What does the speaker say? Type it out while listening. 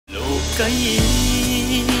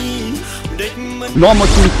នាំមក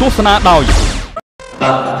ជួយទស្សនាដោយ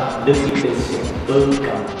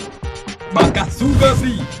បាកាស៊ូហ្វឺហ្វ្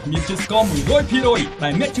រីមានជាតិស្ករ 100% ដែ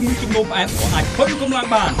លអ្នកជំងឺជំងឺផ្អែមក៏អាចធ្វើកម្លាំង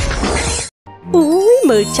បានអូយ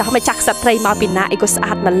មើលចាស់ម្ចាស់ស្ត្រីមកពីណាអីក៏ស្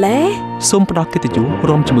អាតម្ល៉េះសូមផ្ដល់កិត្តិយស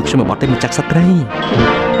រួមជាមួយខ្ញុំមកតែម្ចាស់ស្ត្រី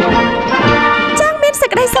ចាស់មានសេច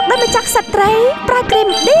ក្តីសុខដល់ម្ចាស់ស្ត្រីប្រើគ្រីម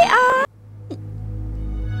DR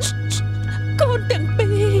កូនទាំងពី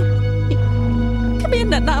រគ្មាន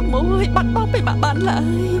អ្នកណាមួយបាត់បង់ពីបាក់បានឡើ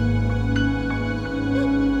យ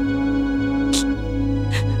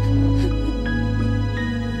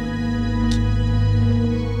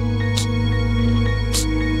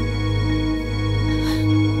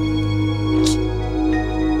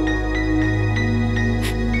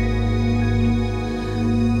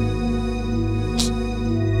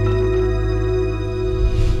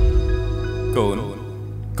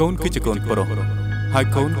កូនគឺជាកូនប្រុសហើយ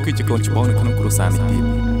កូនគឺជាកូនច្បងនៅក្នុងគ្រួសារនេះទៀត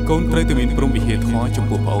កូនត្រូវតែមានព្រំវិហារធម៌ចំ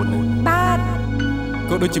ពោះប្អូនបាទ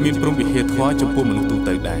ក៏ដូចជាមានព្រំវិហារធម៌ចំពោះមនុស្សទូ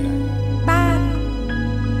ទៅដែរបាទ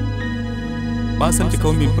បើសិនជាកូ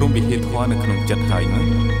នមានព្រំវិហារធម៌នៅក្នុងចិត្តហើយនោះ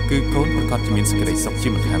គឺកូនប្រកាសជាមានសេចក្តីសុខជា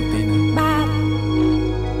មិនខានទេណាបាទ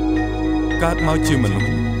កើតមកជាមនុស្ស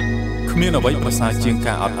គ្មានអ្វីប្រសើរជាង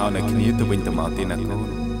ការអត់ឱននៅគ្នាទៅវិញទៅមកទេណាកូ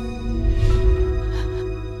ន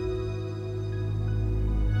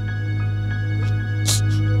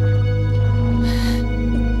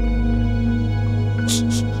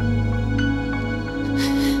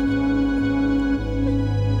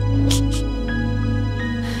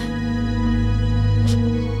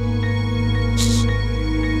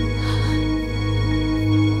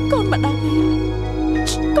កូនម្ដាយ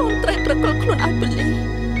កូនត្រូវប្រកល់ខ្លួនឲ្យប៉ូលីស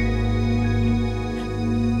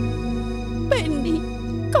ពេលនេះ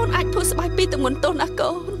កូនអាចធ្វើស្បាយពីទម្ងន់ទោសណា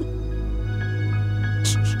កូន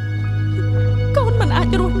កូនមិនអា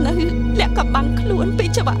ចរស់នៅលាក់កំបាំងខ្លួនពី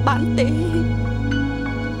ច្បាប់បានទេ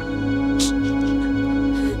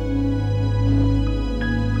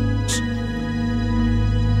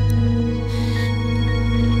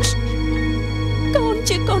កូន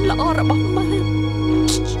ជាកូនល្អរបស់ម៉ែ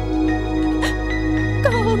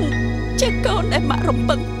ជាកូនដែលម៉ាក់រំ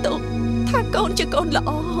ពឹងទុកថាកូនជាកូនល្អ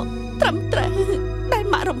ត្រឹមត្រូវដែល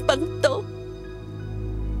ម៉ាក់រំពឹងទុក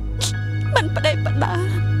មិនប្តេជ្ញា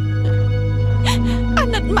អា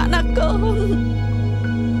ណិតម៉ាក់ណាកូន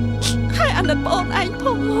ហើយអាណិតប្អូនឯងផ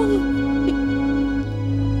ង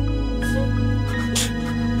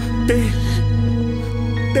ទេ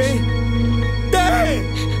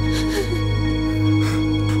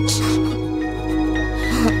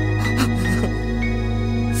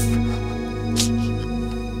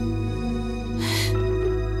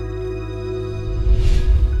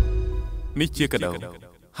នេះជាកាដូ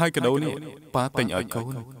ហើយកាដូនេះប៉ាទិញឲ្យកូ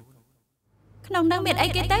នក្នុងនោះមានអី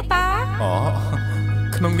គេទៅប៉ាអូ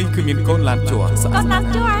ក្នុងនេះគឺមានកូនឡានជ័រកូនឡាន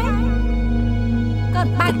ជ័រកូន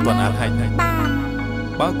បាច់កូនអាហើយ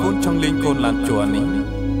បើកូនចង់លេងកូនឡានជ័រនេះ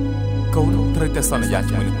កូនត្រូវតែសន្យា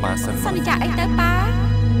ជាមួយនឹងប៉ាសិនសន្យាអីទៅប៉ា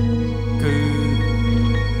គឺ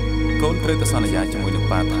កូនត្រូវតែសន្យាជាមួយនឹង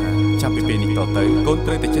ប៉ាថាចាប់ពីពេលនេះតទៅកូន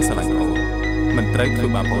ត្រូវតែចេះស្រឡាញ់អូនមិនត្រូវធ្វើ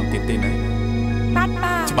បាបអូនទៀតទេណាបាទ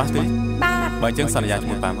ប៉ាច្បាស់ទេបើអញ្ចឹងសន្យាជា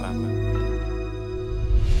មួយប៉ា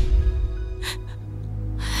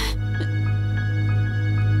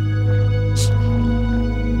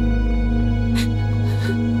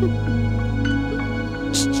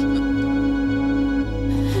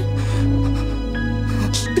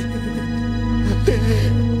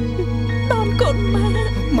ដោនកូន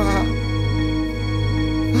ម៉ា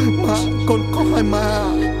កូនកោះឲ្យម៉ា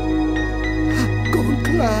កូន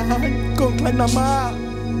ខ្លាចណា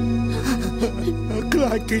ម៉ាខ្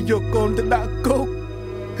លាចគេយកកូនទៅដាក់គុក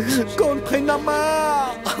កូនភ័យណាស់ម៉ា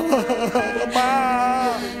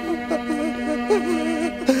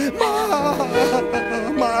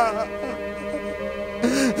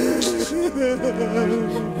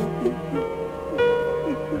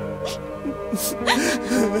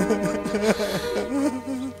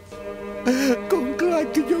កូនខ្លាច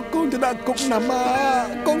គេយកកូនទៅដាក់គុកណាម៉ា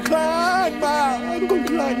កូនខ្លាចម៉ាកូន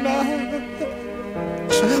ខ្លាចណា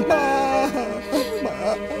ម៉ាប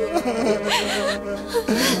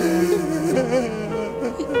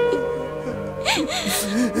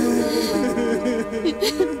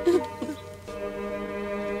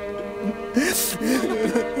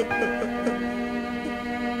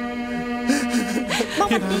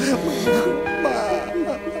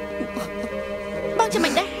ងចាំមិ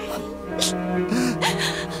នដែរ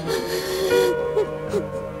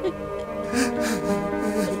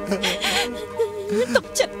ទុក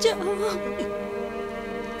ចិត្តចោល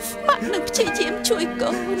ម៉ាក់នឹងព្យាយាមជួយ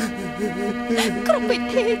កូនគ្រប់វិ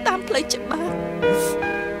ធី តាមផ្លូវច្បាប់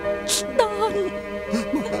ដន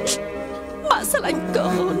ម៉ាក់ស្រឡាញ់កូ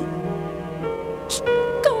ន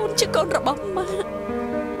កូនជាកូនរបស់ម៉ាក់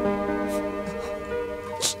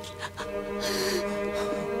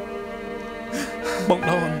បង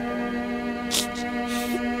ដន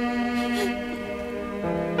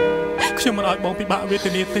ខ្ញុំមិនឲ្យបងពិបាកវេទ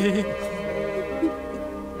នាទេ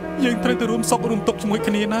យើងត្រូវទៅរួមសុខរួមទុក្ខជាមួយ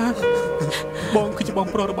គ្នាណាបងគឺជាបង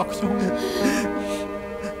ប្រុសរបស់ខ្ញុំ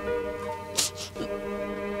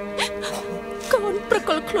កូនប្រក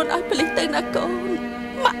ល់ខ្លួនឲ្យប៉ូលីសទៅណាកូន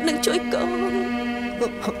ម៉ាក់នឹងជួយកូន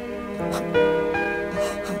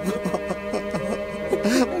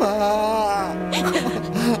ម៉ា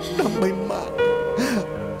ដើម្បីម៉ាក់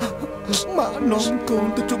នាំកូន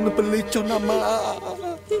ទៅជុំនឹងប៉ូលីសចុះណាម៉ា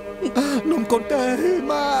នាំកូនទៅ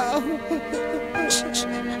ម៉ា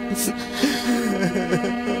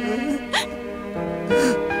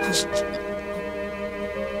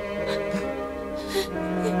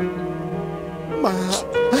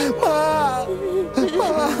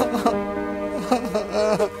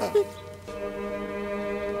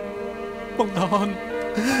បងដន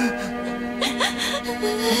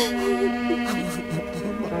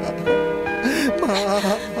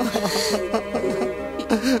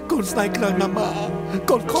កូនស្ដាយខ្លាំងណាស់ម៉ា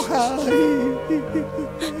កូនខុសហើយ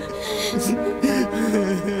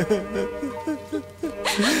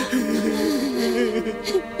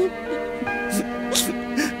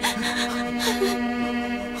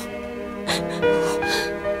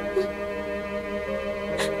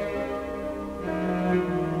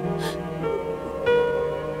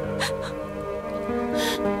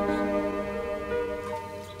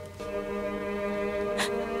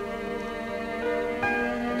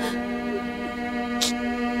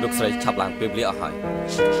លោកស្រីឆាប់ឡើងពេលវេលាអស់ហើយ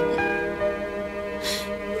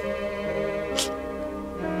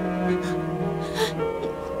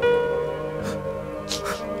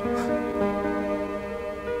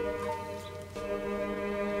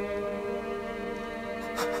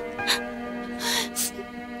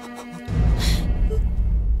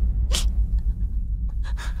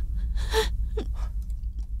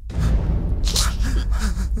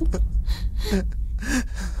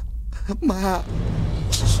ម៉ា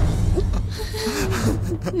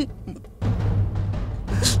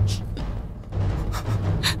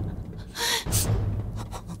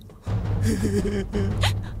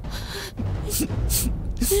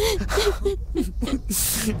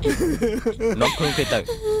នាំខ្លួនគេទៅ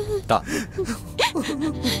តោះ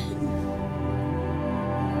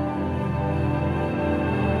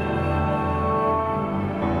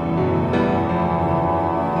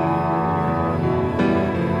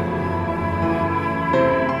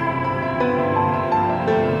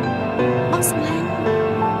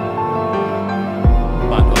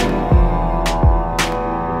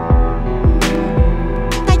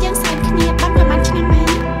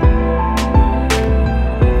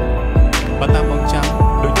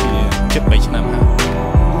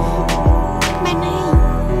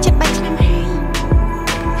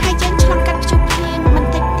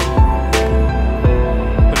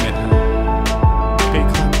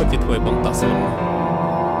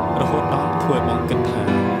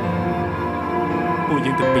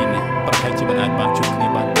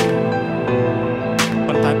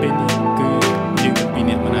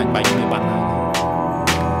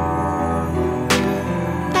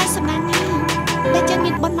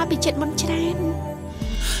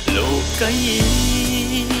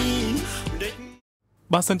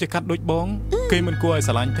បើសិនជាកាត់ដូចបងគេមិនគួរឲ្យ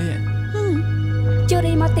ស្រឡាញ់ទេជូ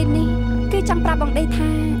រីមកទីនេះគឺចង់ប្រាប់បងដេថា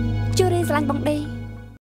ជូរីស្រឡាញ់បងដេ